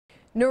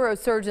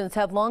Neurosurgeons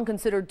have long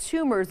considered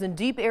tumors in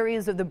deep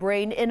areas of the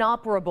brain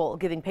inoperable,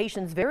 giving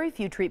patients very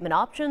few treatment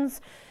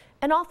options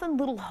and often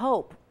little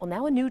hope. Well,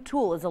 now a new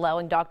tool is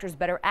allowing doctors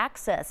better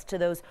access to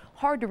those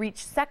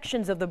hard-to-reach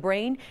sections of the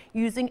brain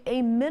using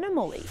a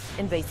minimally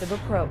invasive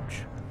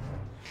approach.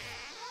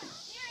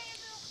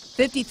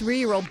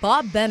 53-year-old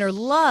Bob Benner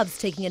loves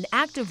taking an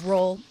active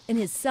role in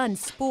his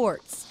son's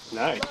sports.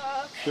 Nice.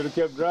 Should have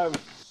kept driving.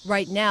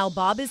 Right now,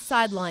 Bob is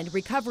sidelined,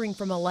 recovering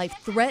from a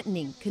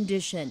life-threatening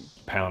condition.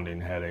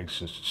 Pounding headaches,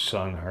 his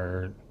son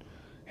hurt,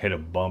 hit a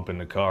bump in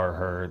the car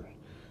hurt,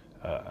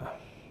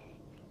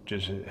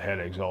 just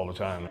headaches all the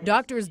time.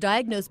 Doctors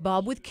diagnosed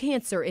Bob with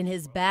cancer in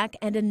his back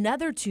and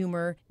another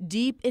tumor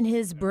deep in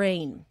his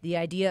brain. The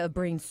idea of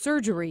brain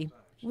surgery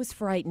was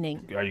frightening.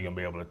 Are you going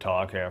to be able to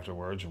talk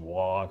afterwards,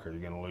 walk, or are you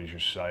going to lose your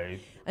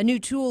sight? A new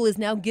tool is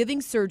now giving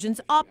surgeons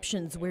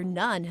options where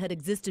none had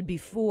existed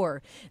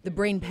before. The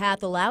brain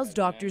path allows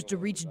doctors to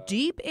reach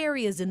deep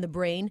areas in the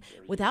brain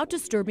without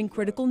disturbing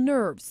critical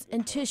nerves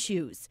and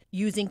tissues.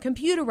 Using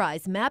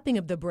computerized mapping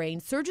of the brain,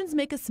 surgeons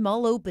make a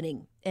small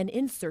opening and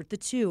insert the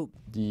tube.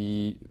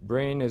 The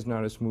brain is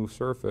not a smooth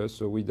surface,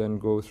 so we then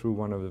go through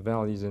one of the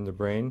valleys in the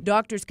brain.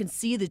 Doctors can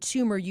see the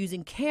tumor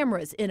using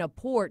cameras in a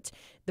port.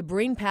 The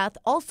brain path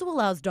also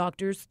allows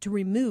doctors to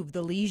remove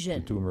the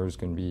lesion. The tumors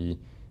can be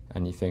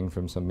anything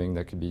from something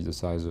that could be the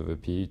size of a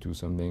pea to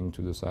something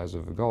to the size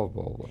of a golf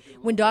ball.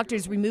 When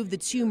doctors remove the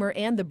tumor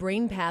and the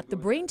brain path, the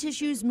brain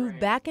tissues move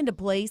back into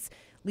place,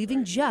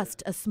 leaving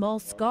just a small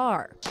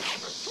scar.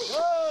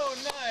 Oh,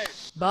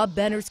 nice. Bob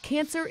Benner's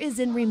cancer is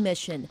in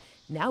remission.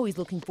 Now he's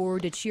looking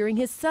forward to cheering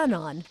his son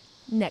on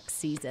next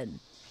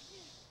season.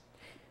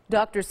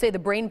 Doctors say the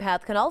brain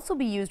path can also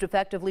be used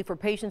effectively for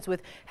patients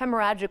with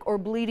hemorrhagic or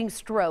bleeding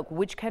stroke,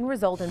 which can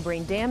result in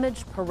brain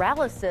damage,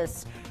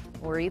 paralysis,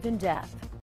 or even death.